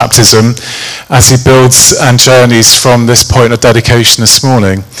baptism as he builds and journeys from this point of dedication this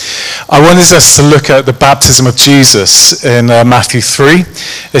morning. I wanted us to look at the baptism of Jesus in Matthew 3.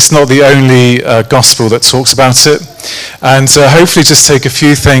 It's not the only gospel that talks about it. And hopefully just take a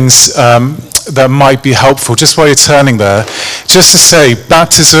few things that might be helpful just while you're turning there. Just to say,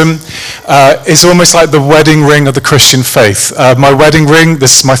 baptism is almost like the wedding ring of the Christian faith. My wedding ring,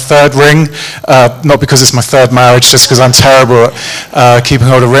 this is my third ring, not because it's my third marriage, just because I'm terrible at keeping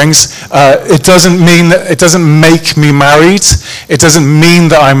hold of rings. It doesn't make me married. It doesn't mean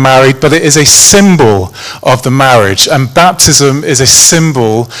that I'm married, but it is a symbol of the marriage. And baptism is a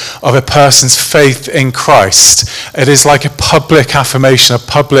symbol of a person's faith in Christ. It is like a public affirmation, a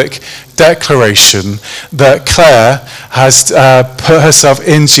public declaration that Clare has put herself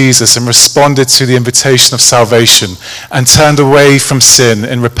in Jesus and responded to the invitation of salvation and turned away from sin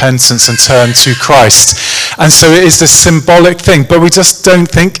in repentance and turned to Christ. And so it is this symbolic thing, but we just don't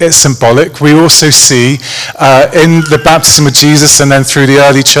think it's symbolic. We also see in the baptism of Jesus and then through the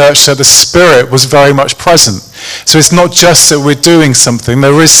early church that the Spirit was very much present. So it's not just that we're doing something,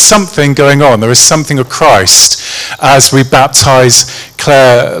 there is something going on. There is something of Christ as we baptize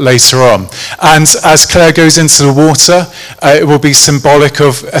Clare later on. And as Clare goes into the water, it will be symbolic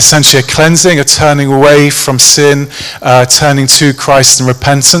of essentially a cleansing, a turning away from sin, turning to Christ in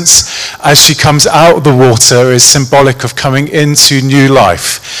repentance. As she comes out of the water, is symbolic of coming into new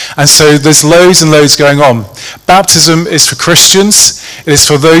life. And so there's loads and loads going on. Baptism is for Christians. It is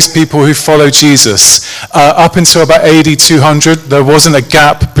for those people who follow Jesus. Up until about AD 200, there wasn't a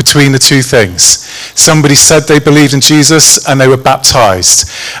gap between the two things. Somebody said they believed in Jesus and they were baptized.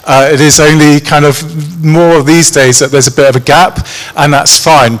 It is only kind of more these days that there's a bit of a gap, and that's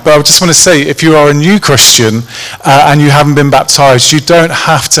fine. But I just want to say, if you are a new Christian and you haven't been baptized, you don't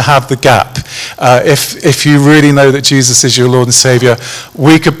have to have the gap. If you really know that Jesus is your Lord and Savior,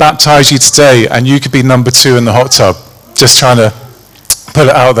 we could baptize you today and you could be number 2 in the hot tub. Just trying to put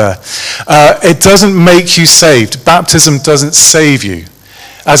it out there. It doesn't make you saved. Baptism doesn't save you.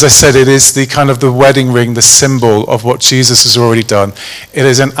 As I said, it is the kind of the wedding ring, the symbol of what Jesus has already done. It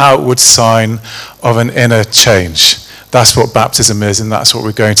is an outward sign of an inner change. That's what baptism is, and that's what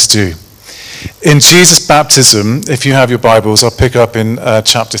we're going to do. In Jesus' baptism, if you have your Bibles, I'll pick up in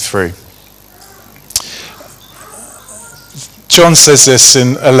chapter 3. John says this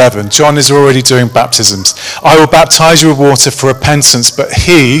in 11. John is already doing baptisms. I will baptize you with water for repentance, but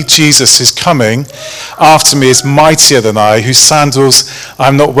he, Jesus, is coming after me is mightier than I, whose sandals I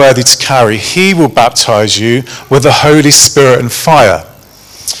am not worthy to carry. He will baptize you with the Holy Spirit and fire.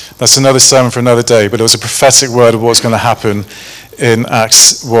 That's another sermon for another day, but it was a prophetic word of what's going to happen in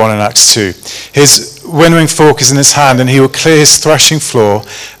Acts 1 and Acts 2. His winnowing fork is in his hand, and he will clear his threshing floor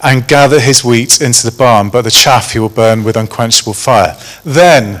and gather his wheat into the barn, but the chaff he will burn with unquenchable fire.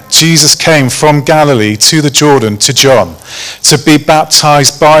 Then Jesus came from Galilee to the Jordan to John to be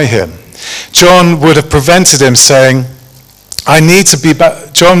baptized by him. John would have prevented him saying, I need to be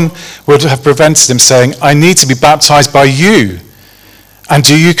baptized by you, and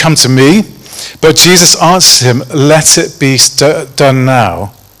do you come to me? But Jesus answered him, let it be done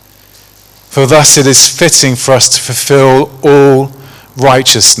now, for thus it is fitting for us to fulfill all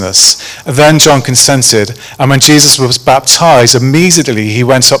righteousness. Then John consented, and when Jesus was baptized, immediately he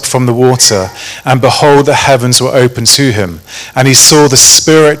went up from the water, and behold, the heavens were opened to him, and he saw the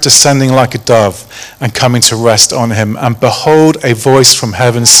Spirit descending like a dove and coming to rest on him. And behold, a voice from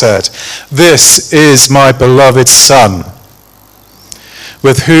heaven said, this is my beloved Son,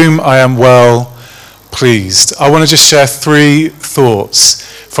 with whom I am well pleased. I want to just share 3 thoughts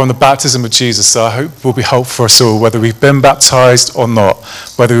from the baptism of Jesus that I hope will be helpful for us all, whether we've been baptized or not,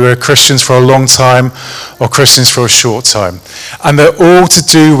 whether we were Christians for a long time or Christians for a short time. And they're all to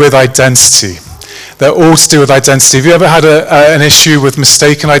do with identity. They're all to do with identity. Have you ever had an issue with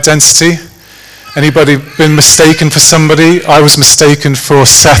mistaken identity? Anybody been mistaken for somebody? I was mistaken for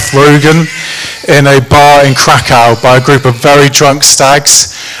Seth Rogen in a bar in Krakow by a group of very drunk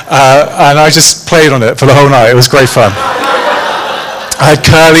stags, and I just played on it for the whole night. It was great fun. I had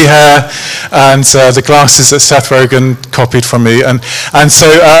curly hair and the glasses that Seth Rogen copied from me. And so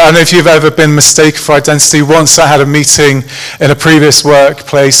I don't know if you've ever been mistaken for identity. Once I had a meeting in a previous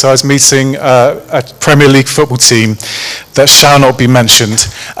workplace. I was meeting a Premier League football team that shall not be mentioned.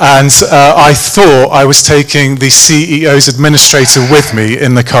 And I thought I was taking the CEO's administrator with me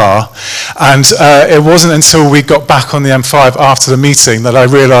in the car. And it wasn't until we got back on the M5 after the meeting that I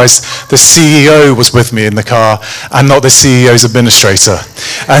realized the CEO was with me in the car and not the CEO's administrator.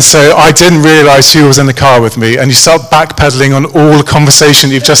 And so I didn't realize who was in the car with me. And you start backpedaling on all the conversation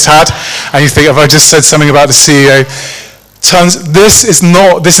you've just had. And you think, if I just said something about the CEO, This is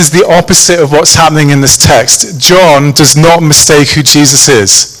the opposite of what's happening in this text. John does not mistake who Jesus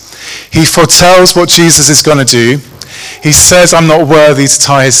is. He foretells what Jesus is going to do. He says, I'm not worthy to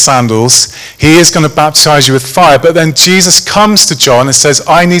tie his sandals. He is going to baptize you with fire. But then Jesus comes to John and says,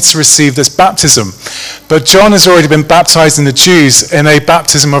 I need to receive this baptism. But John has already been baptizing the Jews in a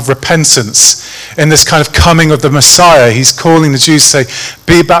baptism of repentance, in this kind of coming of the Messiah. He's calling the Jews to say,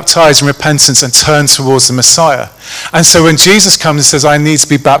 be baptized in repentance and turn towards the Messiah. And so when Jesus comes and says, I need to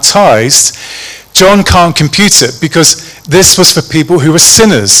be baptized, John can't compute it because this was for people who were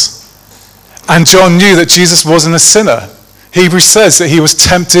sinners. And John knew that Jesus wasn't a sinner. Hebrews says that he was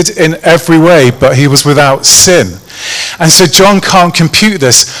tempted in every way, but he was without sin. And so John can't compute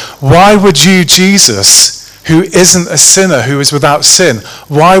this. Why would you, Jesus, who isn't a sinner, who is without sin,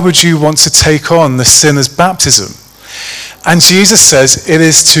 why would you want to take on the sinner's baptism? And Jesus says it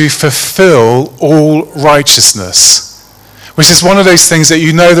is to fulfill all righteousness. Which is one of those things that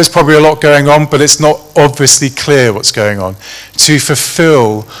you know there's probably a lot going on, but it's not obviously clear what's going on. To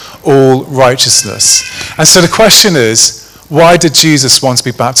fulfill all righteousness. And so the question is, why did Jesus want to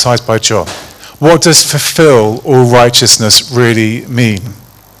be baptized by John? What does fulfill all righteousness really mean?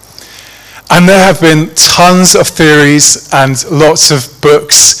 And there have been tons of theories and lots of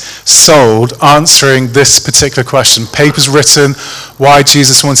books sold answering this particular question. Papers written, why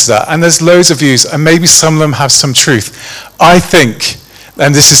Jesus wanted that. And there's loads of views, and maybe some of them have some truth. I think,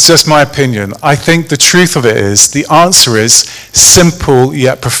 and this is just my opinion, I think the truth of it is, the answer is simple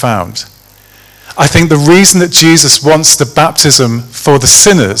yet profound. I think the reason that Jesus wants the baptism for the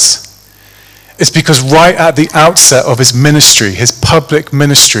sinners is because right at the outset of his ministry, his public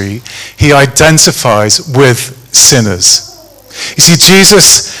ministry, he identifies with sinners. You see,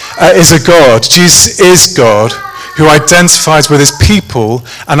 Jesus is a God. Jesus is God who identifies with his people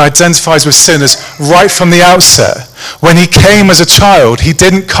and identifies with sinners right from the outset. When he came as a child, he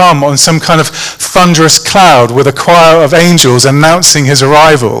didn't come on some kind of thunderous cloud with a choir of angels announcing his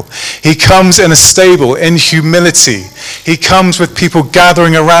arrival. He comes in a stable, in humility. He comes with people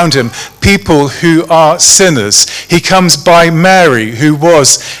gathering around him, people who are sinners. He comes by Mary, who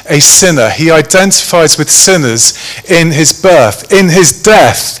was a sinner. He identifies with sinners in his birth, in his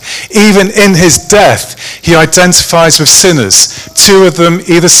death. Even in his death, he identifies with sinners. Two of them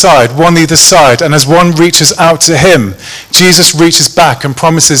either side, one either side. And as one reaches out to him, Jesus reaches back and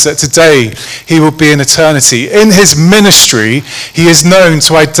promises that today he will be in eternity. In his ministry, he is known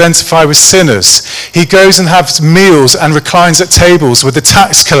to identify with sinners. He goes and has meals and reclines at tables with the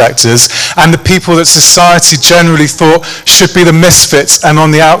tax collectors and the people that society generally thought should be the misfits and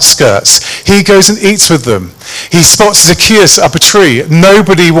on the outskirts. He goes and eats with them. He spots Zacchaeus up a tree.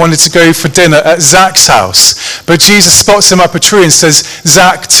 Nobody wanted to go for dinner at Zach's house, but Jesus spots him up a tree and says,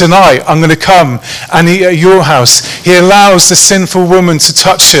 Zach, tonight I'm going to come and eat at your house. He allows the sinful woman to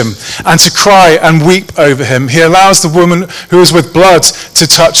touch him and to cry and weep over him. He allows the woman who was with blood to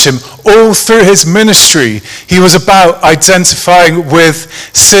touch him. All through his ministry, he was about identifying with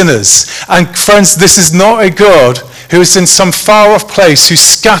sinners. And friends, this is not a God who is in some far-off place, who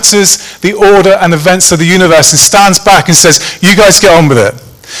scatters the order and events of the universe and stands back and says, you guys get on with it.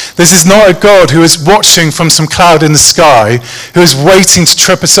 This is not a God who is watching from some cloud in the sky, who is waiting to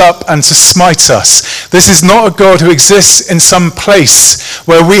trip us up and to smite us. This is not a God who exists in some place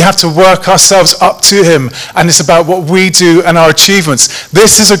where we have to work ourselves up to him and it's about what we do and our achievements.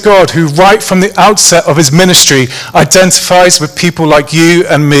 This is a God who right from the outset of his ministry identifies with people like you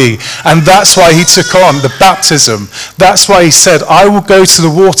and me. And that's why he took on the baptism. That's why he said, I will go to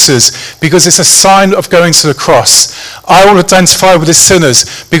the waters because it's a sign of going to the cross. I will identify with the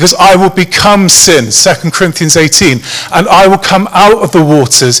sinners because I will become sin, 2 Corinthians 18, and I will come out of the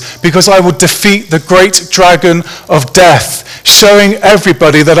waters because I will defeat the great dragon of death, showing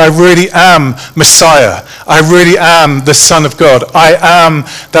everybody that I really am Messiah. I really am the Son of God. I am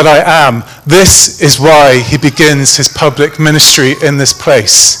that I am. This is why he begins his public ministry in this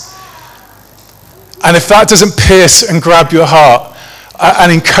place. And if that doesn't pierce and grab your heart,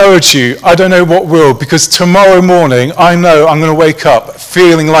 and encourage you, I don't know what will, because tomorrow morning I know I'm going to wake up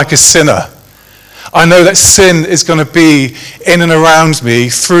feeling like a sinner. I know that sin is going to be in and around me,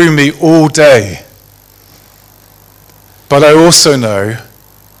 through me all day. But I also know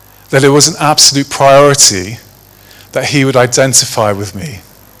that it was an absolute priority that he would identify with me.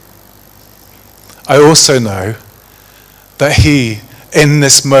 I also know that he, in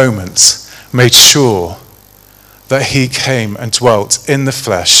this moment, made sure that he came and dwelt in the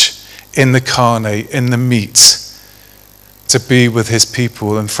flesh, in the carne, in the meat, to be with his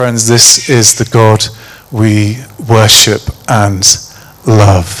people. And friends, this is the God we worship and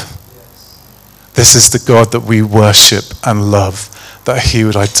love. This is the God that we worship and love, that he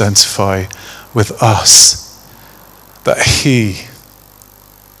would identify with us. That he,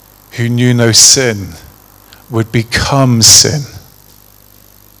 who knew no sin, would become sin.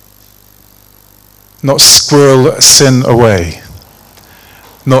 Not squirrel sin away,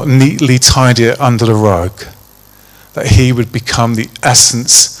 not neatly tidy it under the rug. That he would become the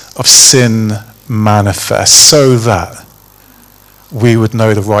essence of sin manifest, so that we would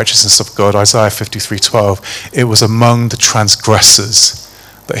know the righteousness of God. Isaiah 53:12, it was among the transgressors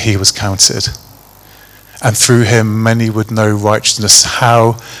that he was counted. And through him many would know righteousness.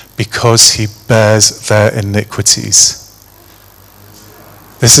 How? Because he bears their iniquities.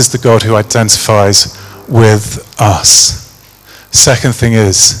 This is the God who identifies with us. Second thing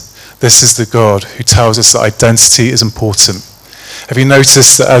is, this is the God who tells us that identity is important. Have you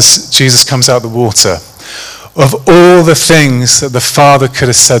noticed that as Jesus comes out of the water, of all the things that the Father could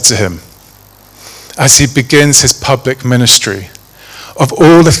have said to him as he begins his public ministry, of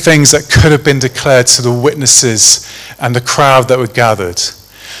all the things that could have been declared to the witnesses and the crowd that were gathered,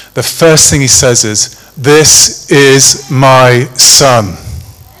 the first thing he says is, "This is my son."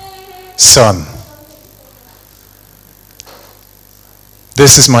 Son.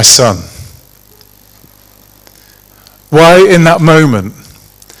 This is my son. Why in that moment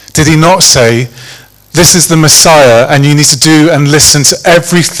did he not say, "This is the Messiah and you need to do and listen to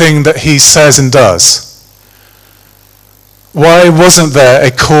everything that he says and does"? Why wasn't there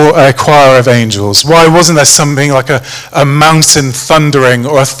a choir of angels? Why wasn't there something like a mountain thundering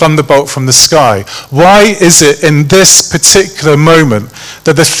or a thunderbolt from the sky? Why is it in this particular moment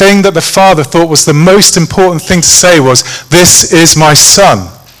that the thing that the Father thought was the most important thing to say was, "This is my son"?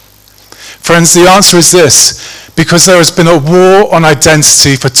 Friends, the answer is this: because there has been a war on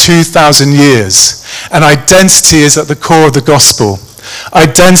identity for 2,000 years. And identity is at the core of the gospel.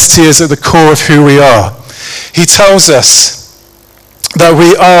 Identity is at the core of who we are. He tells us that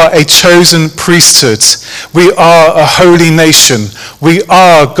we are a chosen priesthood. We are a holy nation. We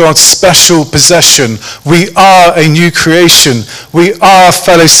are God's special possession. We are a new creation. We are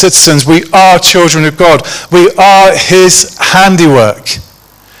fellow citizens. We are children of God. We are his handiwork.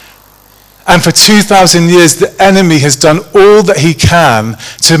 And for 2,000 years, the enemy has done all that he can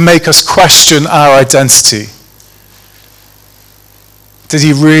to make us question our identity. Did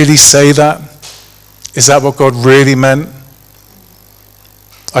he really say that? Is that what God really meant?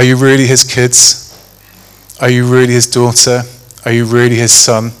 Are you really his kids? Are you really his daughter? Are you really his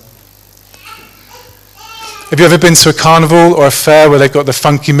son? Have you ever been to a carnival or a fair where they've got the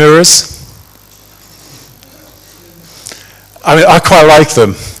funky mirrors? I mean, I quite like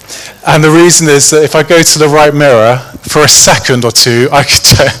them. And the reason is that if I go to the right mirror for a second or two, I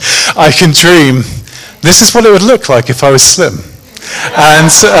can dream, this is what it would look like if I was slim.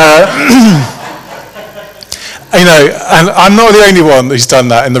 And you know, and I'm not the only one who's done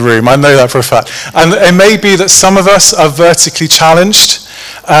that in the room. I know that for a fact. And it may be that some of us are vertically challenged,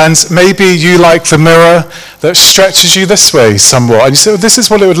 and maybe you like the mirror that stretches you this way somewhat. And you say, well, this is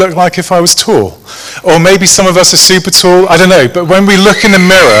what it would look like if I was tall. Or maybe some of us are super tall. I don't know. But when we look in the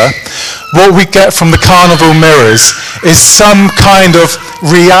mirror, what we get from the carnival mirrors is some kind of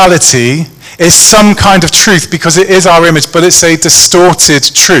reality, is some kind of truth, because it is our image, but it's a distorted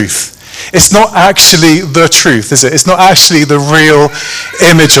truth. It's not actually the truth, is it? It's not actually the real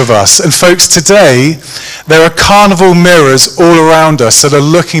image of us. And folks, today, there are carnival mirrors all around us that are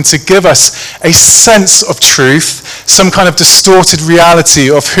looking to give us a sense of truth, some kind of distorted reality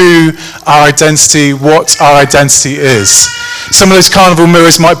of who our identity, what our identity is. Some of those carnival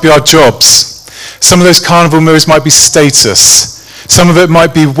mirrors might be our jobs. Some of those carnival mirrors might be status. Some of it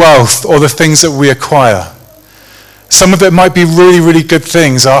might be wealth or the things that we acquire. Some of it might be really, really good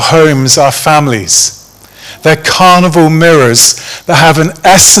things, our homes, our families. They're carnival mirrors that have an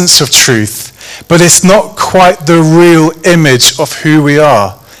essence of truth, but it's not quite the real image of who we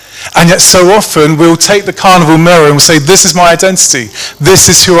are. And yet so often we'll take the carnival mirror and we'll say, this is my identity. This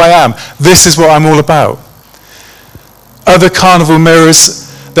is who I am. This is what I'm all about. Other carnival mirrors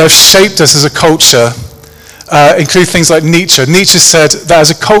that have shaped us as a culture include things like Nietzsche. Nietzsche said that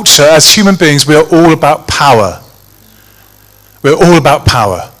as a culture, as human beings, we are all about power. We're all about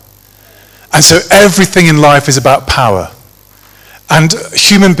power. And so everything in life is about power. And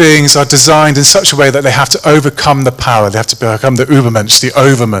human beings are designed in such a way that they have to overcome the power. They have to become the Übermensch, the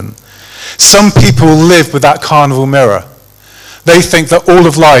overman. Some people live with that carnival mirror. They think that all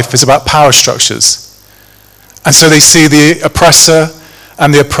of life is about power structures. And so they see the oppressor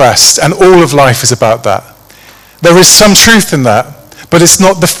and the oppressed, and all of life is about that. There is some truth in that, but it's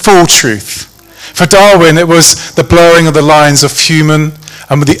not the full truth. For Darwin, it was the blurring of the lines of human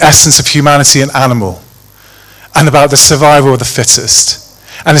and with the essence of humanity and animal, and about the survival of the fittest.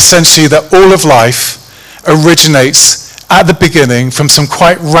 And essentially that all of life originates at the beginning from some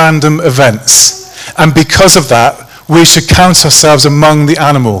quite random events. And because of that, we should count ourselves among the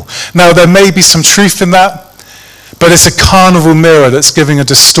animal. Now, there may be some truth in that, but it's a carnival mirror that's giving a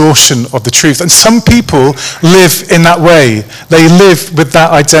distortion of the truth. And some people live in that way. They live with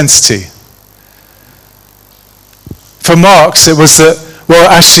that identity. For Marx, it was that, well,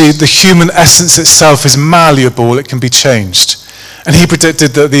 actually, the human essence itself is malleable. It can be changed. And he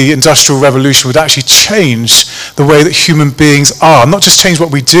predicted that the Industrial Revolution would actually change the way that human beings are. Not just change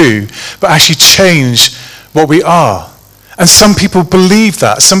what we do, but actually change what we are. And some people believe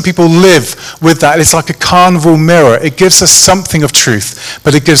that. Some people live with that. It's like a carnival mirror. It gives us something of truth,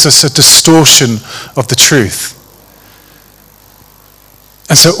 but it gives us a distortion of the truth.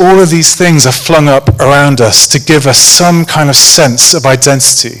 And so all of these things are flung up around us to give us some kind of sense of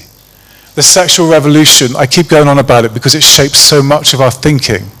identity. The sexual revolution, I keep going on about it because it shapes so much of our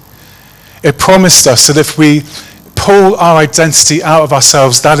thinking. It promised us that if we pull our identity out of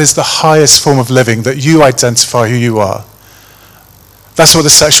ourselves, that is the highest form of living, that you identify who you are. That's what the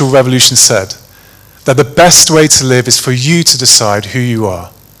sexual revolution said. That the best way to live is for you to decide who you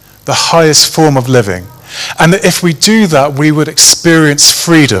are. The highest form of living. And that if we do that, we would experience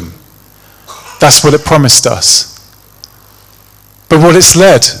freedom. That's what it promised us. But what it's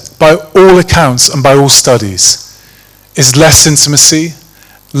led, by all accounts and by all studies, is less intimacy,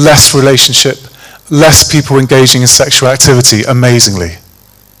 less relationship, less people engaging in sexual activity, amazingly.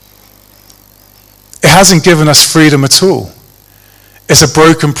 It hasn't given us freedom at all. It's a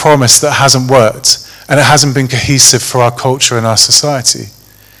broken promise that hasn't worked, and it hasn't been cohesive for our culture and our society.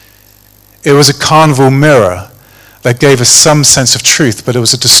 It was a carnival mirror that gave us some sense of truth, but it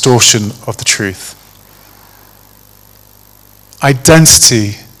was a distortion of the truth.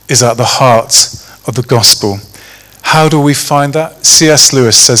 Identity is at the heart of the gospel. How do we find that? C.S.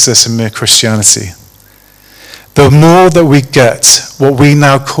 Lewis says this in Mere Christianity. The more that we get what we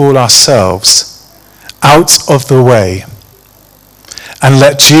now call ourselves out of the way and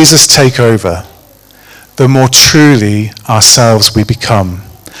let Jesus take over, the more truly ourselves we become.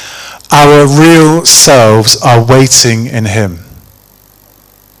 Our real selves are waiting in him.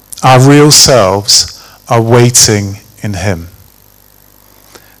 Our real selves are waiting in him.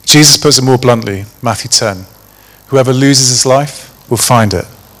 Jesus puts it more bluntly, Matthew 10. Whoever loses his life will find it.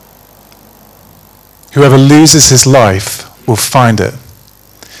 Whoever loses his life will find it.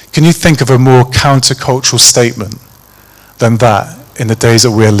 Can you think of a more countercultural statement than that in the days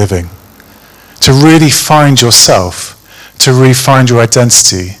that we're living? To really find yourself, to really find your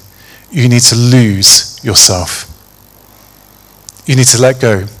identity, you need to lose yourself. You need to let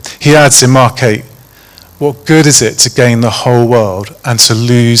go. He adds in Mark 8, what good is it to gain the whole world and to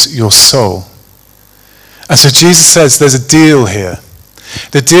lose your soul? And so Jesus says there's a deal here.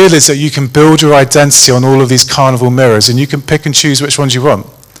 The deal is that you can build your identity on all of these carnival mirrors and you can pick and choose which ones you want.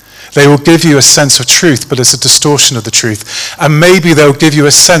 They will give you a sense of truth, but it's a distortion of the truth. And maybe they'll give you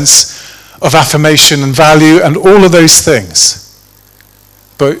a sense of affirmation and value and all of those things.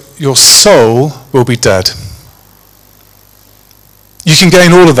 But your soul will be dead. You can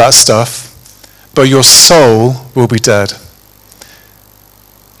gain all of that stuff, but your soul will be dead.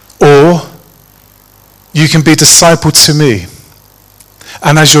 Or you can be discipled to me.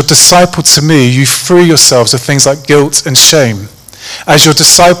 And as you're discipled to me, you free yourselves of things like guilt and shame. As you're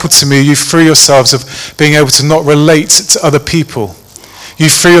discipled to me, you free yourselves of being able to not relate to other people. You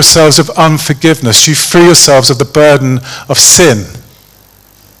free yourselves of unforgiveness. You free yourselves of the burden of sin.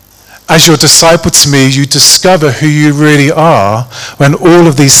 As you're discipled to me, you discover who you really are when all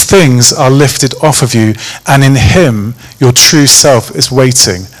of these things are lifted off of you, and in him, your true self is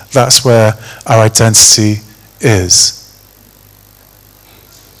waiting. That's where our identity is.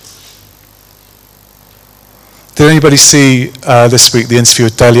 Did anybody see this week the interview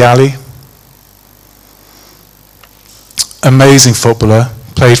with Dele Alli? Amazing footballer,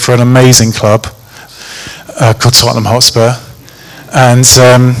 played for an amazing club called Tottenham Hotspur.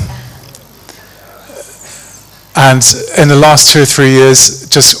 And in the last 2 or 3 years,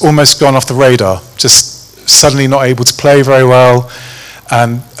 just almost gone off the radar, just suddenly not able to play very well.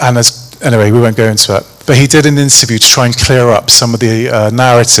 Anyway, we won't go into it. But he did an interview to try and clear up some of the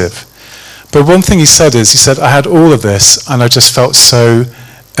narrative. But one thing he said, I had all of this and I just felt so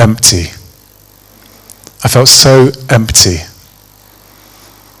empty. I felt so empty.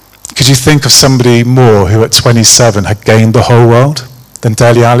 Could you think of somebody more who at 27 had gained the whole world than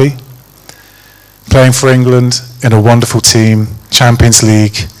Dele Alli? Playing for England in a wonderful team, Champions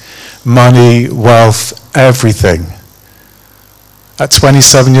League, money, wealth, everything. at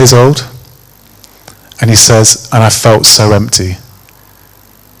 27 years old. And he says, and I felt so empty.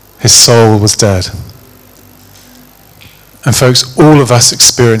 His soul was dead. And folks, all of us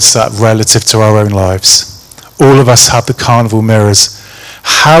experience that relative to our own lives. All of us have the carnival mirrors.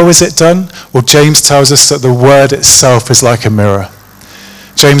 How is it done? Well, James tells us that the word itself is like a mirror.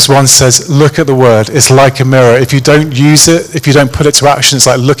 James 1 says, look at the word. It's like a mirror. If you don't use it, if you don't put it to action, it's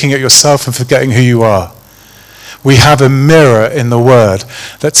like looking at yourself and forgetting who you are. We have a mirror in the word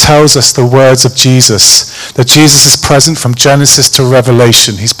that tells us the words of Jesus, that Jesus is present from Genesis to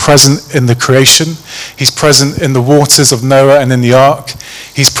Revelation. He's present in the creation. He's present in the waters of Noah and in the ark.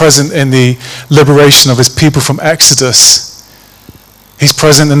 He's present in the liberation of his people from Exodus. He's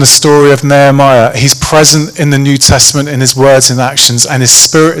present in the story of Nehemiah. He's present in the New Testament in his words and actions, and his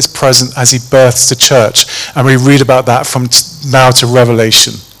Spirit is present as he births the church. And we read about that from now to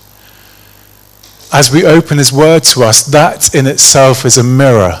Revelation. As we open his word to us, that in itself is a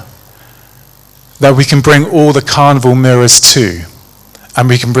mirror that we can bring all the carnival mirrors to, and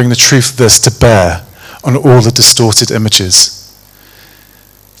we can bring the truth of this to bear on all the distorted images.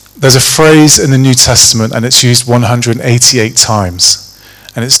 There's a phrase in the New Testament, and it's used 188 times,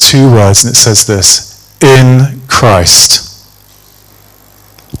 and it's two words, and it says this: in Christ.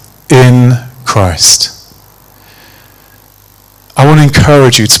 In Christ. I want to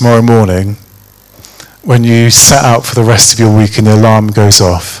encourage you tomorrow morning, when you set out for the rest of your week and the alarm goes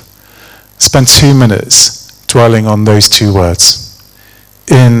off, spend 2 minutes dwelling on those two words.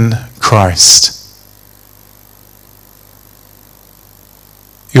 In Christ.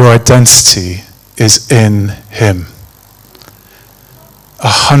 Your identity is in him.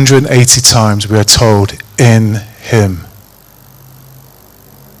 180 times we are told, in him.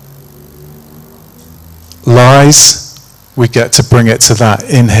 Lies, we get to bring it to that,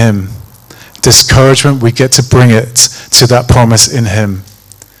 in him. Discouragement, we get to bring it to that promise in him.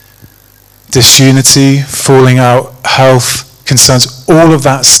 Disunity, falling out, health, concerns, all of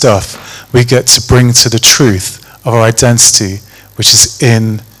that stuff we get to bring to the truth of our identity, which is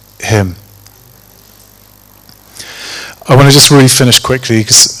in him. I want to just really finish quickly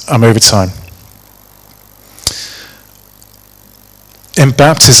because I'm over time. In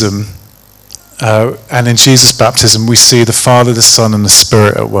baptism, and in Jesus' baptism, we see the Father, the Son, and the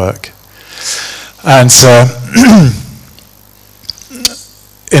Spirit at work. And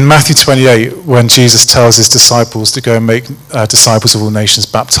in Matthew 28, when Jesus tells his disciples to go and make disciples of all nations,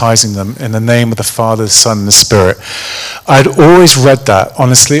 baptizing them in the name of the Father, the Son, and the Spirit, I'd always read that,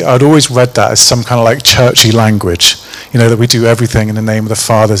 honestly, I'd always read that as some kind of like churchy language, that we do everything in the name of the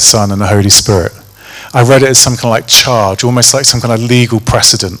Father, the Son, and the Holy Spirit. I read it as some kind of like charge, almost like some kind of legal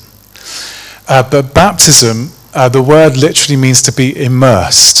precedent. But baptism, the word literally means to be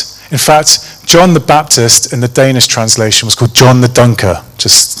immersed. In fact, John the Baptist in the Danish translation was called John the Dunker.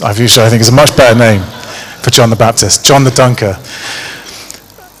 I think it's a much better name for John the Baptist, John the Dunker.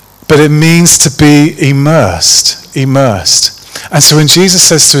 But it means to be immersed. And so when Jesus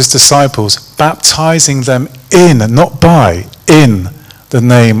says to his disciples, baptizing them in, not by, in the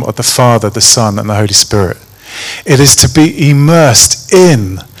name of the Father, the Son, and the Holy Spirit, it is to be immersed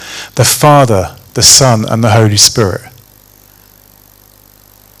in the Father, the Son, and the Holy Spirit.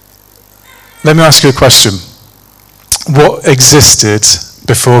 Let me ask you a question. What existed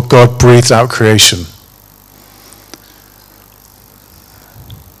before God breathed out creation?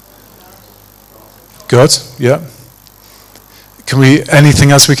 God, yeah. Anything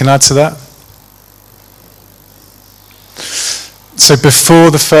else we can add to that? So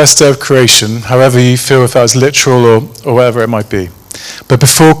before the first day of creation, however you feel, if that was literal or whatever it might be, but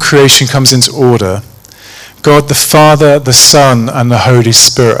before creation comes into order, God the Father, the Son, and the Holy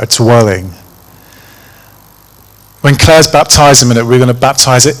Spirit are dwelling. When Clare's baptized in a minute, we're going to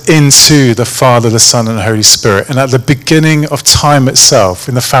baptize it into the Father, the Son, and the Holy Spirit. And at the beginning of time itself,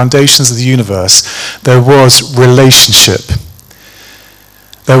 in the foundations of the universe, there was relationship.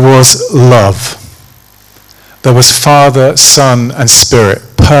 There was love. There was Father, Son, and Spirit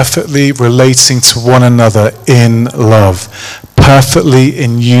perfectly relating to one another in love, perfectly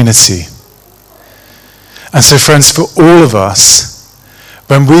in unity. And so, friends, for all of us,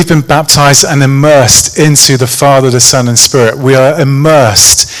 when we've been baptized and immersed into the Father, the Son, and Spirit, we are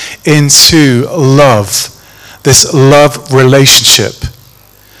immersed into love, this love relationship,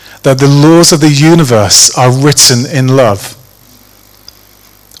 that the laws of the universe are written in love.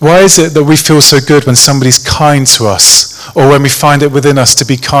 Why is it that we feel so good when somebody's kind to us, or when we find it within us to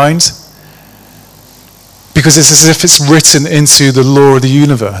be kind? Because it's as if it's written into the law of the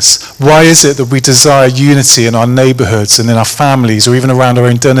universe. Why is it that we desire unity in our neighborhoods and in our families or even around our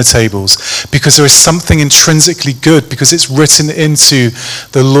own dinner tables? Because there is something intrinsically good, because it's written into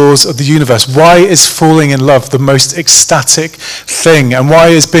the laws of the universe. Why is falling in love the most ecstatic thing? And why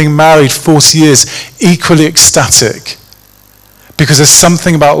is being married 40 years equally ecstatic? Because there's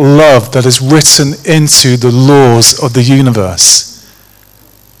something about love that is written into the laws of the universe.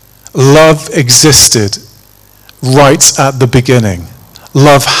 Love existed right at the beginning.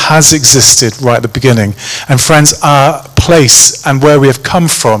 Love has existed right at the beginning. And friends, our place and where we have come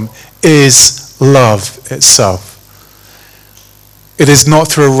from is love itself. It is not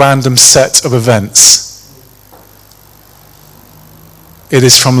through a random set of events. It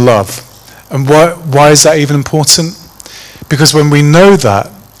is from love. And why is that even important? Because when we know that,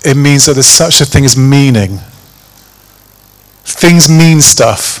 it means that there's such a thing as meaning. Things mean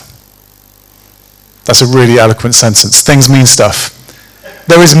stuff. That's a really eloquent sentence. Things mean stuff.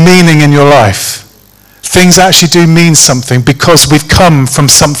 There is meaning in your life. Things actually do mean something because we've come from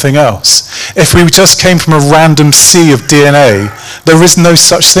something else. If we just came from a random sea of DNA, there is no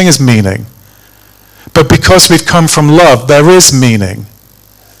such thing as meaning. But because we've come from love, there is meaning.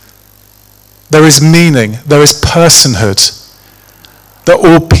 There is meaning. There is personhood. That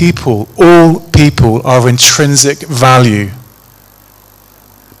all people are of intrinsic value.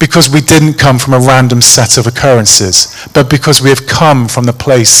 Because we didn't come from a random set of occurrences, but because we have come from the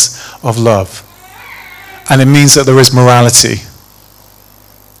place of love. And it means that there is morality.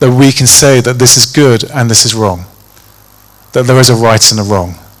 That we can say that this is good and this is wrong. That there is a right and a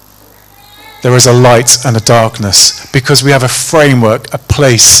wrong. There is a light and a darkness. Because we have a framework, a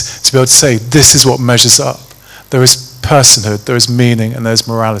place to be able to say, this is what measures up. There is personhood, there is meaning, and there is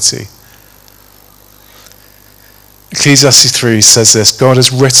morality. Ecclesiastes 3 says this: God has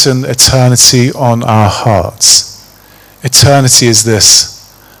written eternity on our hearts. Eternity is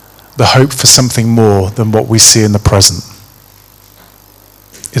this, the hope for something more than what we see in the present.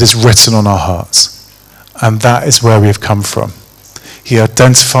 It is written on our hearts. And that is where we have come from. He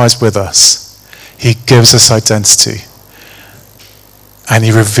identifies with us. He gives us identity. And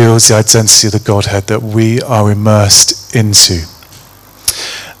he reveals the identity of the Godhead that we are immersed into.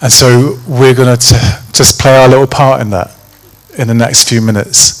 And so we're going to just play our little part in that in the next few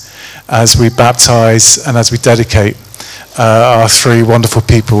minutes as we baptize and as we dedicate our three wonderful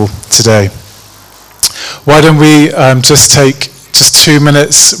people today. Why don't we just take just 2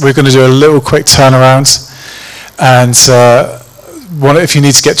 minutes? We're going to do a little quick turnaround. And if you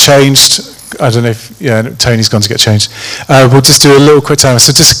need to get changed, I don't know if Tony's gone to get changed. We'll just do a little quick time.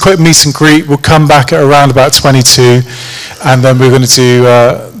 So just a quick meet and greet. We'll come back at around about 22, and then we're going to do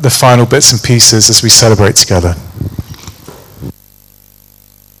the final bits and pieces as we celebrate together.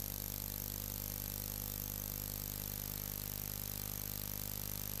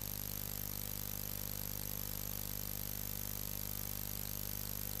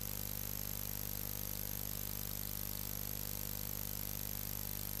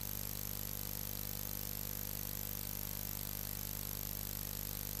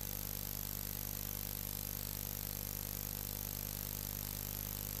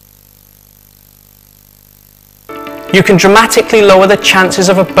 You can dramatically lower the chances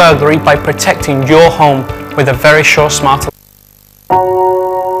of a burglary by protecting your home with a very sure smart alarm.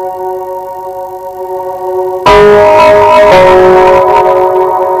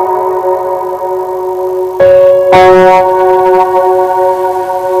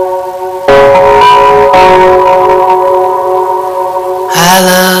 I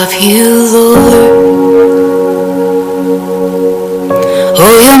love you, Lord.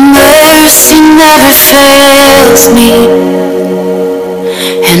 Oh, your mercy never fails me,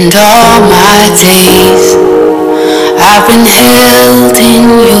 and all my days I've been held in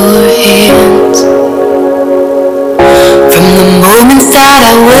your hands. From the moment that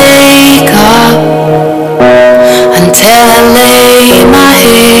I wake up until I lay my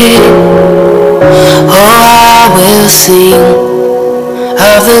head, oh, I will sing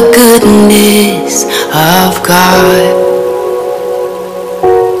of the goodness of God.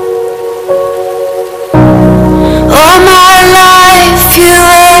 All my life you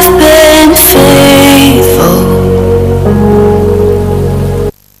have been faithful.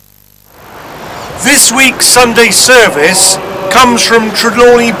 This week's Sunday service comes from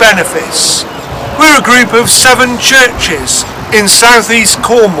Trelawney Benefice. We're a group of 7 churches in southeast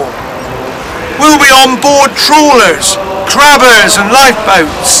Cornwall. We'll be on board trawlers, crabbers and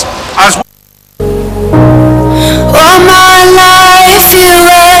lifeboats as All my life you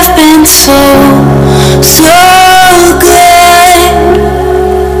have been so good.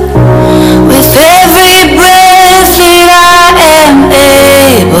 With every breath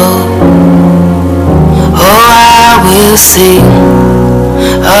sing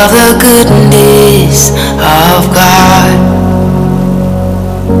of the goodness of God.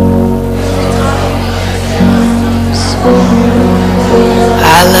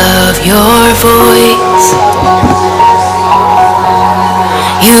 I love your voice.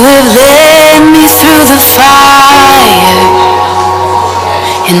 You have led me through the fire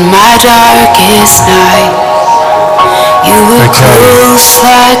in my darkest night. You were close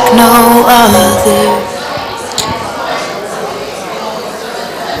like no other.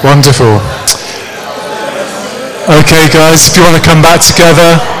 Wonderful. Okay, guys, if you want to come back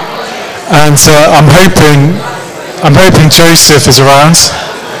together, and I'm hoping Joseph is around.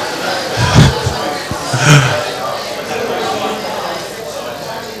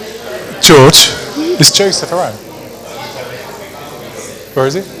 George, is Joseph around? Where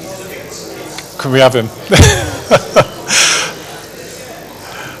is he? Can we have him?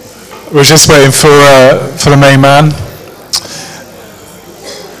 We're just waiting for the main man.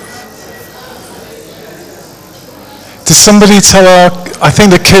 Did somebody tell I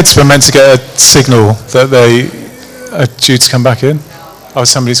think the kids were meant to get a signal that they are due to come back in? Oh,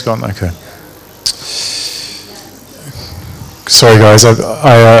 somebody's gone, okay. Sorry guys,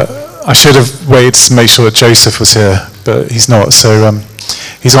 I should have waited to make sure that Joseph was here, but he's not, so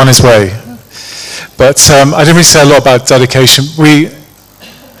he's on his way. But I didn't really say a lot about dedication.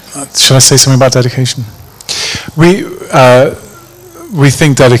 Should I say something about dedication? We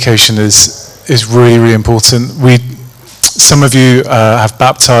think dedication is really, really important. Some of you have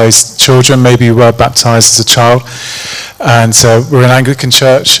baptized children, maybe you were baptized as a child, and we're an Anglican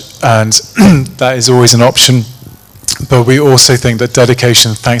church, and that is always an option. But we also think that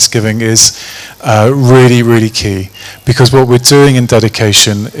dedication and thanksgiving is really, really key, because what we're doing in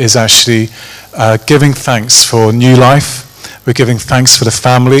dedication is actually giving thanks for new life, we're giving thanks for the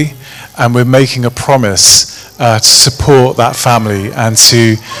family, and we're making a promise to support that family and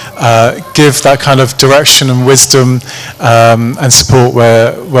to give that kind of direction and wisdom and support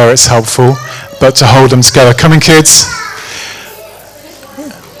where it's helpful, but to hold them together. Come in, kids.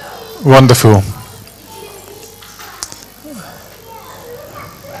 Wonderful.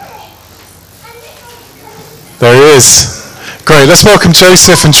 There he is. Great. Let's welcome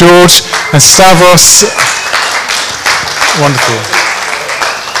Joseph and George and Stavros. Wonderful.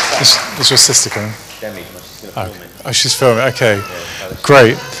 Is your sister coming? Oh, she's filming. Okay.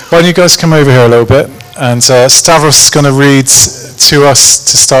 Great. Why don't you guys come over here a little bit? And Stavros is going to read to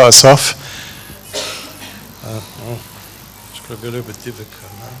us to start us off. It's going to be a little bit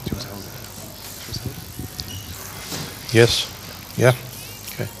difficult. Yes? Yeah?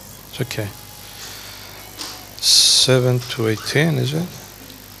 Okay. It's okay. 7 to 18, is it?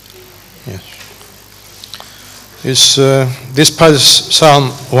 Yes. This part is Psalm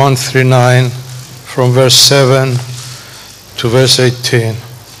 139 from verse 7 to verse 18.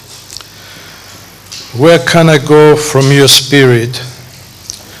 Where can I go from your spirit?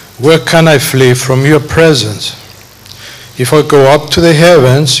 Where can I flee from your presence? If I go up to the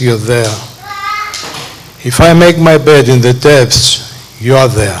heavens, you're there. If I make my bed in the depths, you are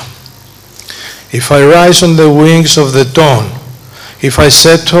there. If I rise on the wings of the dawn, if I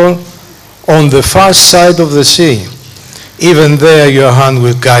settle on the far side of the sea, even there your hand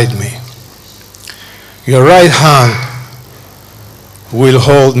will guide me. Your right hand will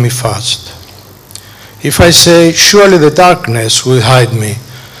hold me fast. If I say, surely the darkness will hide me,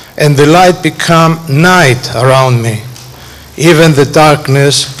 and the light become night around me, even the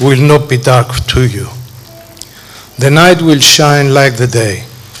darkness will not be dark to you. The night will shine like the day,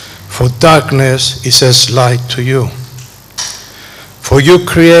 for darkness is as light to you. For you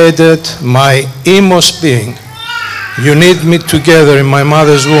created my inmost being. You knit me together in my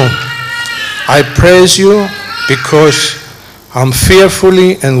mother's womb. I praise you because I'm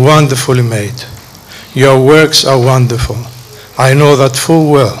fearfully and wonderfully made. Your works are wonderful. I know that full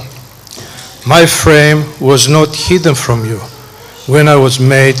well. My frame was not hidden from you when I was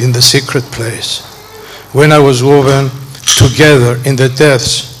made in the secret place, when I was woven together in the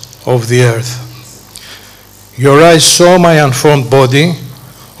depths of the earth. Your eyes saw my unformed body.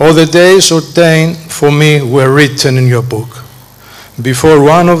 All the days ordained for me were written in your book, before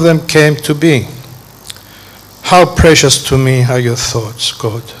one of them came to be. How precious to me are your thoughts,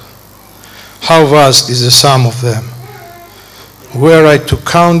 God. How vast is the sum of them. Were I to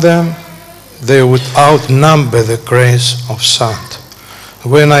count them, they would outnumber the grains of sand.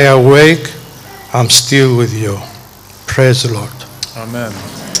 When I awake, I'm still with you. Praise the Lord. Amen.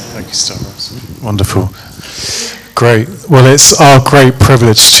 Thank you, Stavros. Wonderful. Great. Well, it's our great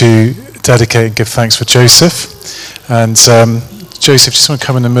privilege to dedicate and give thanks for Joseph. And Joseph, just want to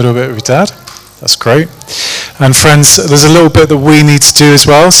come in the middle of it with your dad. That's great. And friends, there's a little bit that we need to do as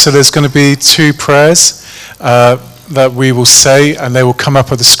well. So there's going to be 2 prayers that we will say, and they will come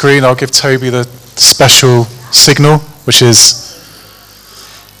up on the screen. I'll give Toby the special signal, which is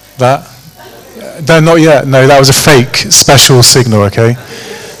that. No, not yet. No, that was a fake special signal, okay?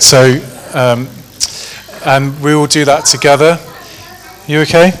 So, and we will do that together. You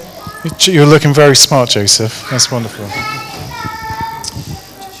okay? You're looking very smart, Joseph. That's wonderful.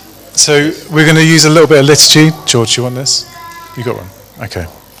 So we're going to use a little bit of liturgy. George, you want this? You got one? Okay.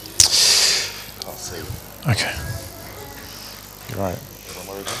 Okay. You're right.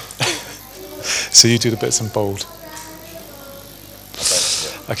 So you do the bits in bold.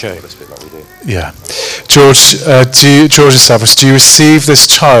 Okay. Yeah. George, George Establish, do you receive this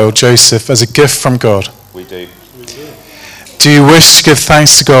child, Joseph, as a gift from God? We do. Do you wish to give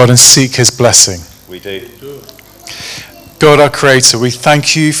thanks to God and seek his blessing? We do. God, our Creator, we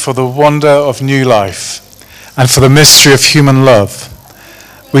thank you for the wonder of new life and for the mystery of human love.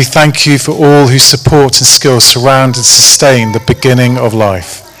 We thank you for all whose support and skill surround and sustain the beginning of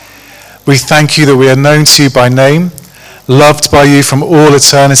life. We thank you that we are known to you by name, loved by you from all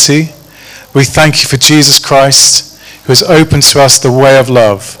eternity. We thank you for Jesus Christ, who has opened to us the way of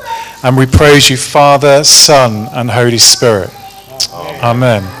love. And we praise you, Father, Son, and Holy Spirit.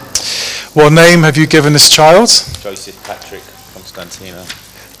 Amen. What name have you given this child? Joseph Patrick Constantina.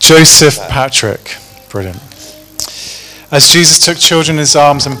 Joseph Patrick. Brilliant. As Jesus took children in his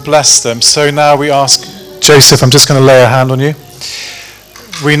arms and blessed them, so now we ask, Joseph, I'm just going to lay a hand on you.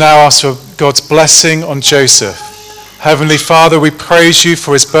 We now ask for God's blessing on Joseph. Heavenly Father, we praise you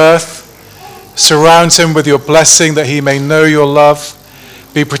for his birth. Surround him with your blessing that he may know your love,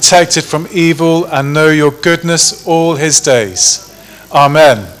 be protected from evil, and know your goodness all his days.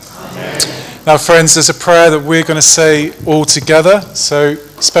 Amen. Amen. Now, friends, there's a prayer that we're going to say all together. So,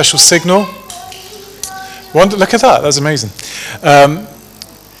 special signal. Look at that. That's amazing.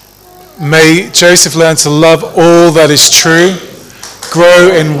 May Joseph learn to love all that is true,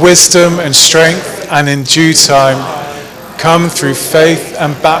 grow in wisdom and strength, and in due time come through faith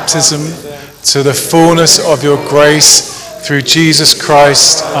and baptism to the fullness of your grace through Jesus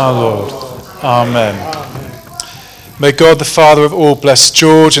Christ our Lord. Amen. May God the Father of all bless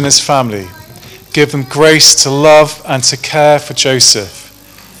George and his family, give them grace to love and to care for Joseph.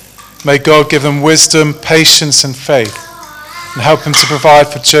 May God give them wisdom, patience and faith, and help them to provide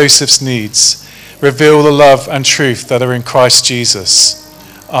for Joseph's needs. Reveal the love and truth that are in Christ Jesus.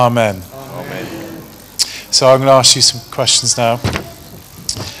 Amen. Amen. So I'm going to ask you some questions now.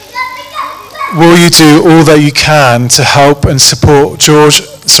 Will you do all that you can to help and support George?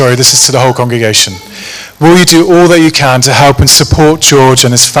 Sorry, this is to the whole congregation. Will you do all that you can to help and support George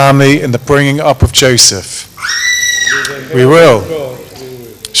and his family in the bringing up of Joseph? We will.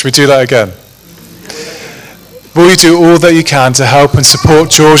 Should we do that again? Will you do all that you can to help and support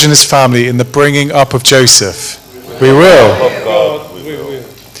George and his family in the bringing up of Joseph? We will.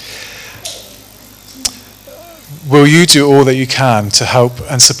 Will you do all that you can to help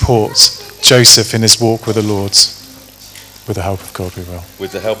and support Joseph in his walk with the Lord? With the help of God, we will.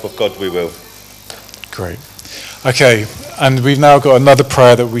 With the help of God, we will. Great. Okay, and we've now got another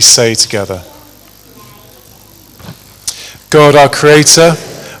prayer that we say together. God, our Creator,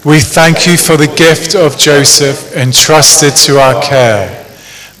 we thank you for the gift of Joseph entrusted to our care.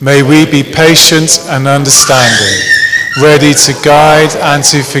 May we be patient and understanding, ready to guide and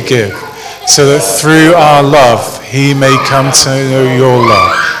to forgive, so that through our love he may come to know your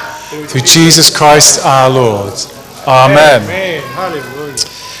love. Through Jesus Christ our Lord. Amen.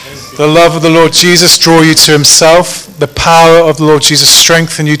 The love of the Lord Jesus draw you to himself. The power of the Lord Jesus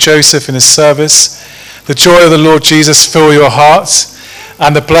strengthen you, Joseph, in his service. The joy of the Lord Jesus fill your heart.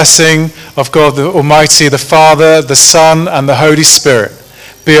 And the blessing of God the Almighty, the Father, the Son, and the Holy Spirit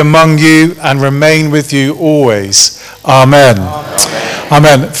be among you and remain with you always. Amen.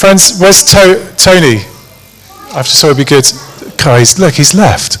 Amen. Friends, where's Tony? I just thought it'd be good. Guys, look, he's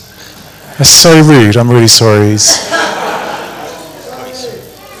left. That's so rude. I'm really sorry.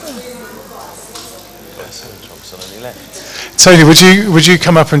 Tony, would you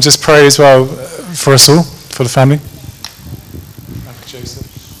come up and just pray as well for us all, for the family? Joseph.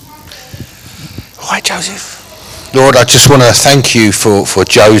 Hi, Joseph. Lord, I just want to thank you for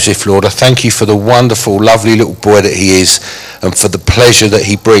Joseph, Lord. I thank you for the wonderful, lovely little boy that he is and for the pleasure that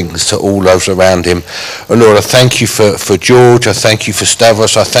he brings to all those around him. And Lord, I thank you for George. I thank you for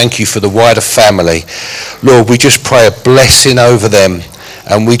Stavros. I thank you for the wider family. Lord, we just pray a blessing over them.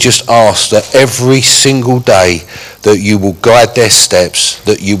 And we just ask that every single day that you will guide their steps,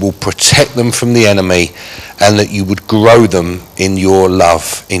 that you will protect them from the enemy, and that you would grow them in your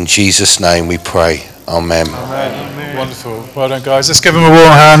love. In Jesus' name we pray. Amen. Amen. Wonderful. Well done, guys. Let's give them a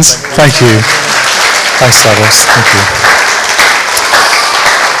warm hand. Thank you. Thanks, Davos. Thank you.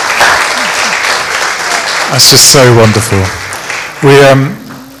 That's just so wonderful.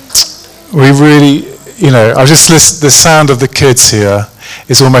 We really, I just listen, the sound of the kids here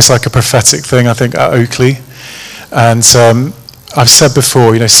is almost like a prophetic thing, I think, at Oakleigh. And I've said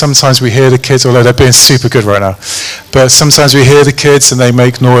before, sometimes we hear the kids, although they're being super good right now, but sometimes we hear the kids and they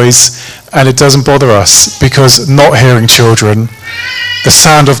make noise and it doesn't bother us, because not hearing children, the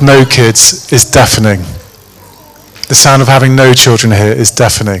sound of no kids is deafening. The sound of having no children here is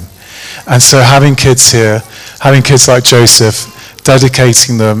deafening. And so having kids here, having kids like Joseph,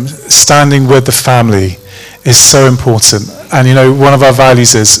 dedicating them, standing with the family is so important. And one of our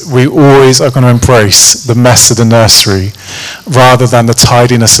values is we always are going to embrace the mess of the nursery rather than the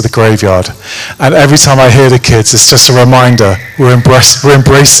tidiness of the graveyard. And every time I hear the kids, it's just a reminder, we're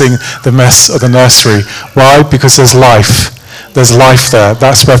embracing the mess of the nursery. Why? Because there's life. There's life there.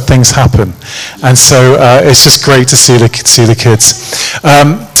 That's where things happen. And so it's just great to see the kids.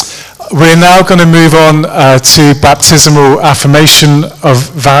 We're now going to move on to baptismal affirmation of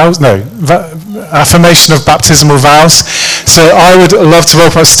vows. Affirmation of baptismal vows. So I would love to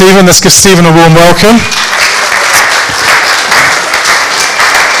welcome Stephen. Let's give Stephen a warm welcome.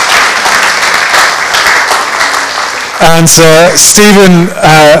 And Stephen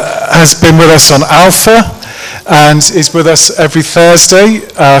has been with us on Alpha and is with us every Thursday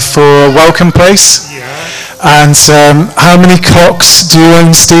for Welcome Place. Yeah. And how many clocks do you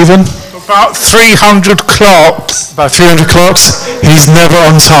own, Stephen? About 300 clocks. About 300 clocks. He's never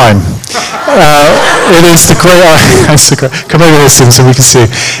on time. It is the great irony. Come over here, Stephen, so we can see.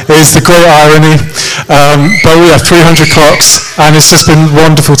 It is the great irony. But we have 300 clocks, and it's just been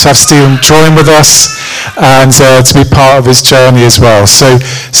wonderful to have Stephen join with us and to be part of his journey as well. So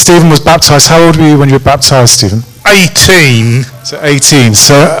Stephen was baptised. How old were you when you were baptised, Stephen? 18. So 18.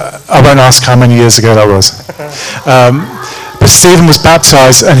 So I won't ask how many years ago that was. But Stephen was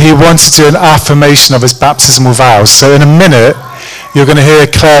baptised and he wanted to do an affirmation of his baptismal vows. So in a minute, you're going to hear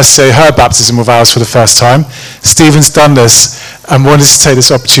Clare say her baptismal vows for the first time. Stephen's done this and wanted to take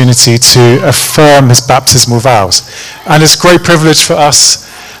this opportunity to affirm his baptismal vows. And it's a great privilege for us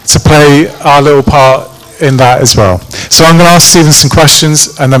to play our little part in that as well. So I'm going to ask Stephen some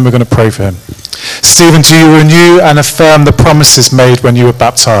questions and then we're going to pray for him. Stephen, do you renew and affirm the promises made when you were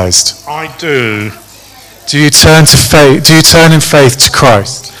baptised? I do. Do you turn to faith? Do you turn in faith to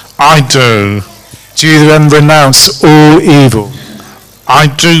Christ? I do. Do you then renounce all evil? I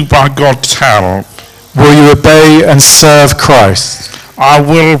do, by God's help. Will you obey and serve Christ? I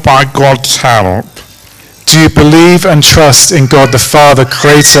will, by God's help. Do you believe and trust in God the Father,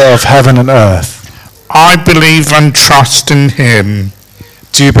 creator of heaven and earth? I believe and trust in him.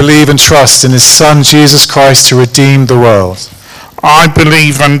 Do you believe and trust in his Son, Jesus Christ, who redeemed the world? I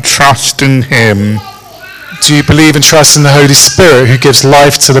believe and trust in him. Do you believe and trust in the Holy Spirit, who gives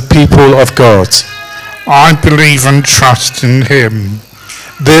life to the people of God? I believe and trust in him.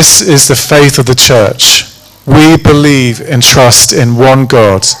 This is the faith of the church. We believe and trust in one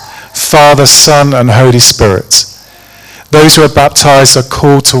God, Father, Son, and Holy Spirit. Those who are baptized are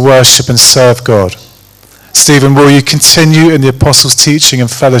called to worship and serve God. Stephen, will you continue in the apostles' teaching and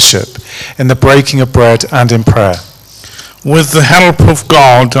fellowship, in the breaking of bread and in prayer? With the help of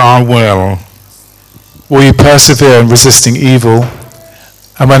God, I will. Will you persevere in resisting evil,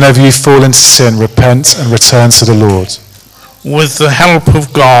 and whenever you fall into sin, repent and return to the Lord? With the help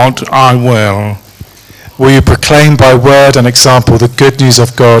of God, I will. Will you proclaim by word and example the good news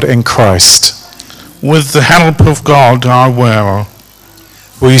of God in Christ? With the help of God, I will.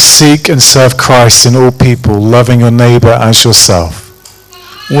 Will you seek and serve Christ in all people, loving your neighbour as yourself?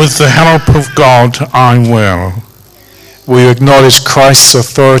 With the help of God, I will. Will you acknowledge Christ's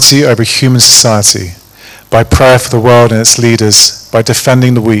authority over human society by prayer for the world and its leaders, by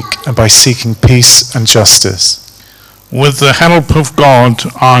defending the weak, and by seeking peace and justice? With the help of God,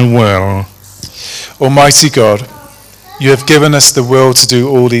 I will. Almighty God, you have given us the will to do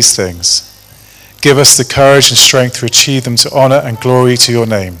all these things. Give us the courage and strength to achieve them, to honour and glory to your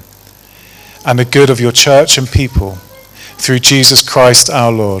name, and the good of your church and people, through Jesus Christ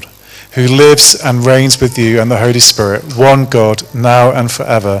our Lord, who lives and reigns with you and the Holy Spirit, one God, now and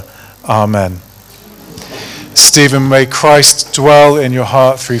forever. Amen. Stephen, may Christ dwell in your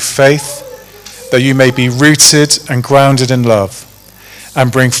heart through faith, that you may be rooted and grounded in love,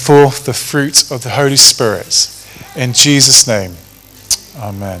 and bring forth the fruit of the Holy Spirit. In Jesus' name,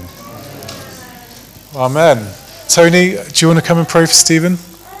 amen. Amen. Tony, do you want to come and pray for Stephen?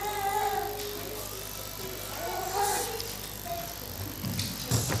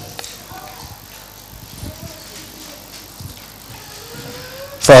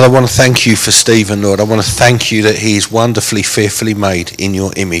 Father, I want to thank you for Stephen, Lord. I want to thank you that he is wonderfully, fearfully made in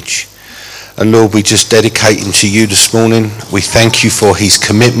your image. And Lord, we just dedicate him to you this morning. We thank you for his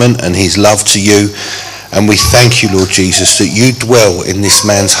commitment and his love to you. And we thank you, Lord Jesus, that you dwell in this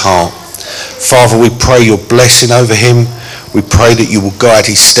man's heart. Father, we pray your blessing over him. We pray that you will guide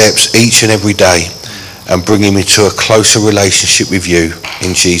his steps each and every day and bring him into a closer relationship with you.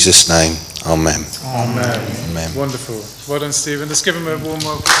 In Jesus' name, amen. Amen. Amen. Wonderful. Well done, Stephen. Let's give him a warm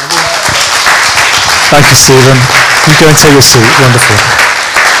welcome. Thank you, Stephen. You go and take your seat. Wonderful.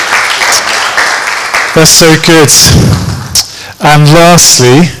 That's so good. And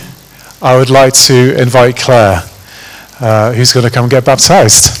lastly, I would like to invite Clare, who's going to come and get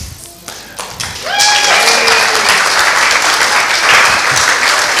baptized.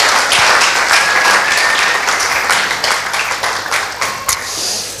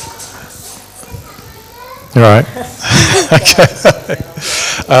 You're right. Okay.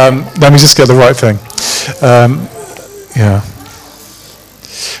 Let me just get the right thing. Yeah.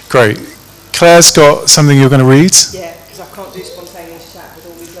 Great. Claire's got something you're going to read. Yeah, because I can't do spontaneous chat with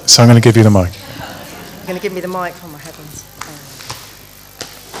all these other. So I'm going to give you the mic. You're going to give me the mic? Oh my heavens.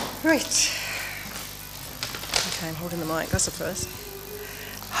 Right. Okay, I'm holding the mic. That's the first.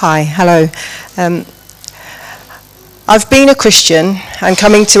 Hi, hello. I've been a Christian and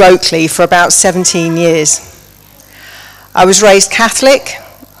coming to Oakleigh for about 17 years. I was raised Catholic,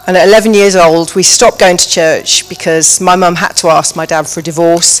 and at 11 years old we stopped going to church because my mum had to ask my dad for a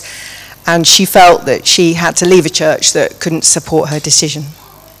divorce, and she felt that she had to leave a church that couldn't support her decision.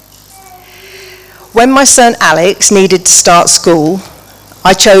 When my son Alex needed to start school,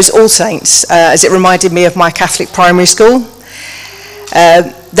 I chose All Saints as it reminded me of my Catholic primary school.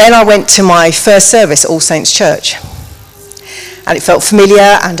 Then I went to my first service at All Saints Church, and it felt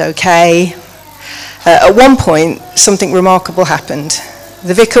familiar and okay. At one point, something remarkable happened.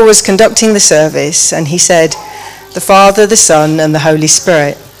 The vicar was conducting the service, and he said, "The Father, the Son, and the Holy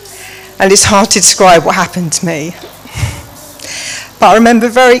Spirit." And it's hard to describe what happened to me. But I remember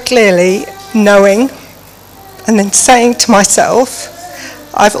very clearly knowing and then saying to myself,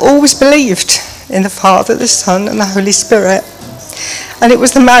 I've always believed in the Father, the Son, and the Holy Spirit. And it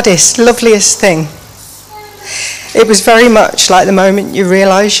was the maddest, loveliest thing. It was very much like the moment you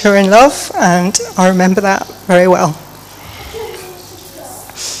realise you're in love, and I remember that very well.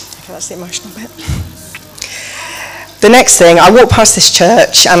 Okay, that's the emotional bit. The next thing, I walk past this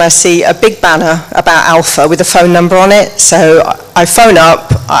church and I see a big banner about Alpha with a phone number on it. So I phone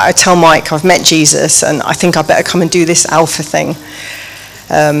up, I tell Mike I've met Jesus and I think I better come and do this Alpha thing.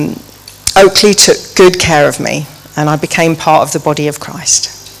 Oakleigh took good care of me and I became part of the body of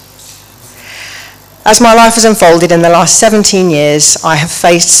Christ. As my life has unfolded in the last 17 years, I have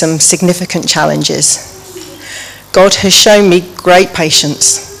faced some significant challenges. God has shown me great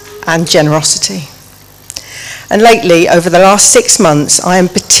patience and generosity. And lately, over the last 6 months, I am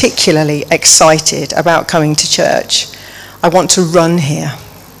particularly excited about coming to church. I want to run here.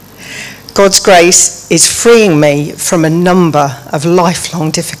 God's grace is freeing me from a number of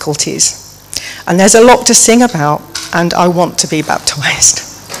lifelong difficulties. And there's a lot to sing about, and I want to be baptized.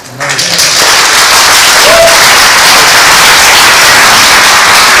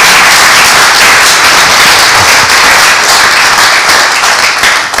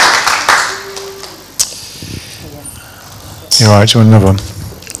 You're right, do you want another one?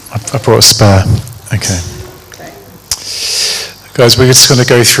 I brought a spare. Okay. Guys, we're just going to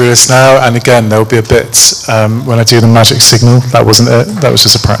go through this now, and again, there'll be a bit when I do the magic signal. That wasn't it, that was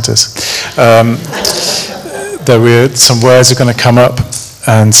just a practice. Some words are going to come up,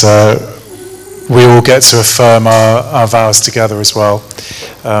 and we all get to affirm our vows together as well.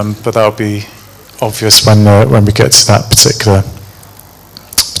 But that'll be obvious when we get to that particular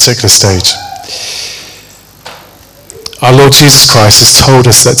stage. Our Lord Jesus Christ has told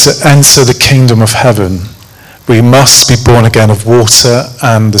us that to enter the kingdom of heaven, we must be born again of water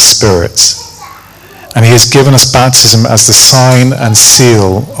and the Spirit. And he has given us baptism as the sign and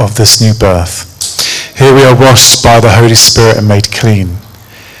seal of this new birth. Here we are washed by the Holy Spirit and made clean.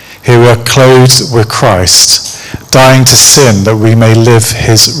 Here we are clothed with Christ, dying to sin that we may live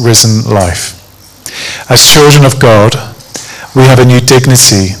his risen life. As children of God, we have a new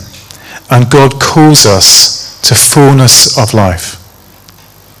dignity, and God calls us to fullness of life.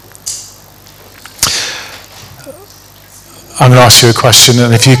 I'm going to ask you a question,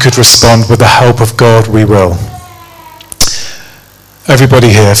 and if you could respond with the help of God, we will. Everybody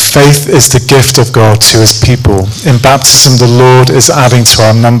here, faith is the gift of God to his people. In baptism, the Lord is adding to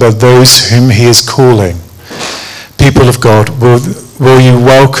our number those whom he is calling. People of God, will you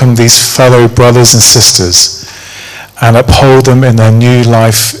welcome these fellow brothers and sisters and uphold them in their new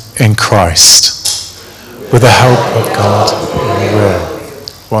life in Christ. With the help of God, we will.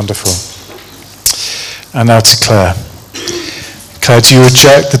 Wonderful. And now to Clare. Clare, do you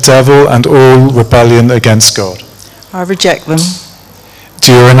reject the devil and all rebellion against God? I reject them.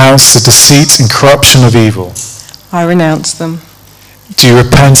 Do you renounce the deceit and corruption of evil? I renounce them. Do you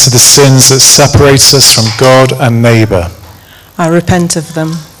repent of the sins that separate us from God and neighbour? I repent of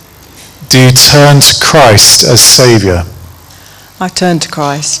them. Do you turn to Christ as Saviour? I turn to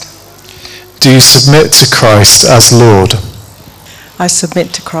Christ. Do you submit to Christ as Lord? I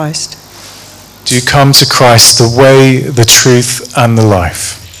submit to Christ. Do you come to Christ the way, the truth and the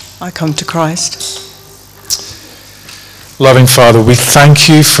life? I come to Christ. Loving Father, we thank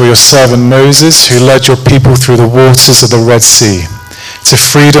you for your servant Moses, who led your people through the waters of the Red Sea to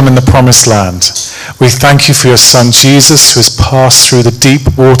freedom in the promised land. We thank you for your Son Jesus, who has passed through the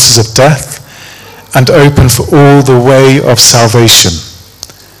deep waters of death and opened for all the way of salvation.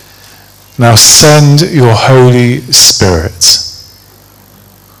 Now send your Holy Spirit.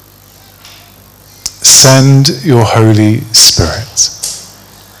 Send your Holy Spirit.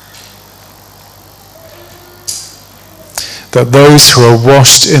 That those who are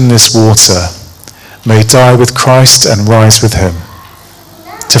washed in this water may die with Christ and rise with him,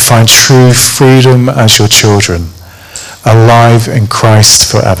 to find true freedom as your children, alive in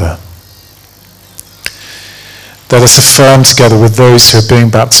Christ forever. Let us affirm together with those who are being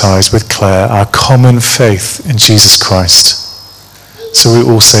baptized with Clare our common faith in Jesus Christ. So we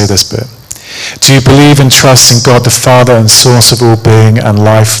all say this bit. Do you believe and trust in God the Father and source of all being and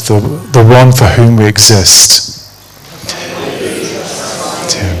life, the one for whom we exist?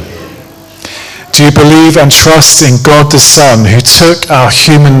 Do you believe and trust in God the Son, who took our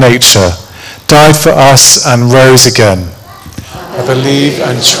human nature, died for us and rose again? I believe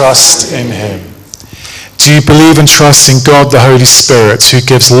and trust in him. Do you believe and trust in God the Holy Spirit, who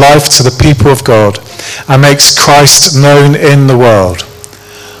gives life to the people of God and makes Christ known in the world?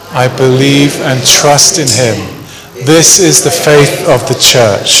 I believe and trust in him. This is the faith of the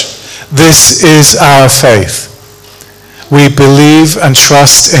church. This is our faith. We believe and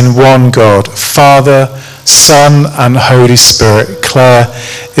trust in one God, Father, Son, and Holy Spirit. Clare,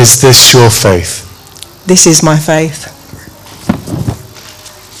 is this your faith? This is my faith.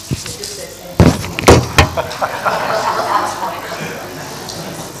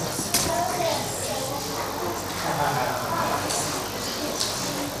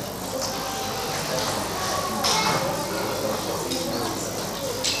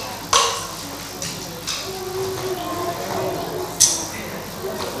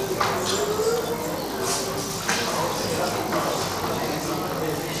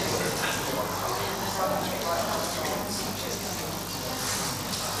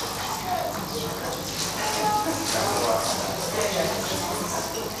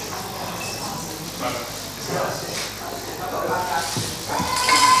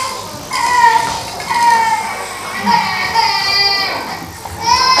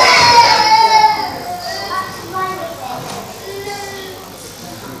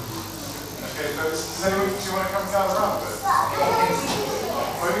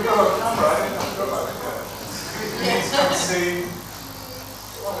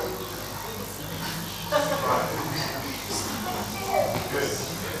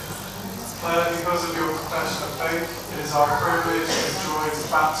 Because of your profession of faith, it is our privilege and joy to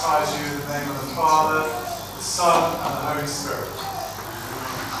baptize you in the name of the Father, the Son, and the Holy Spirit.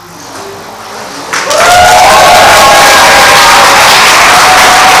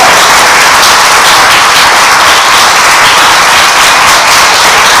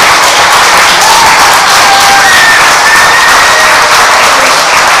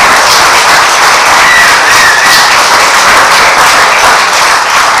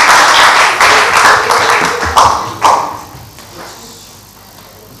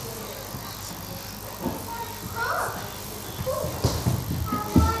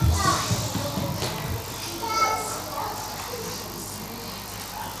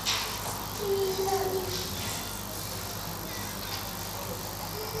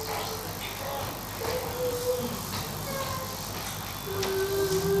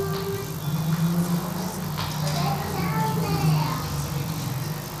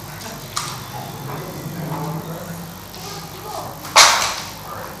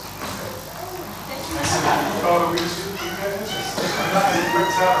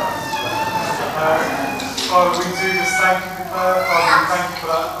 Father, we do just thank you for Clare. Father, we thank you for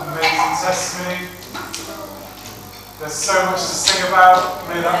that amazing testimony. There's so much to sing about.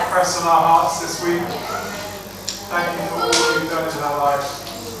 May that press on our hearts this week. Thank you for all you've done in our life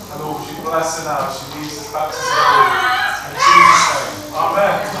and all you've bless her now as she leaves this baptism. In Jesus' name.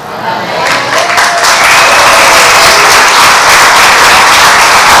 Amen.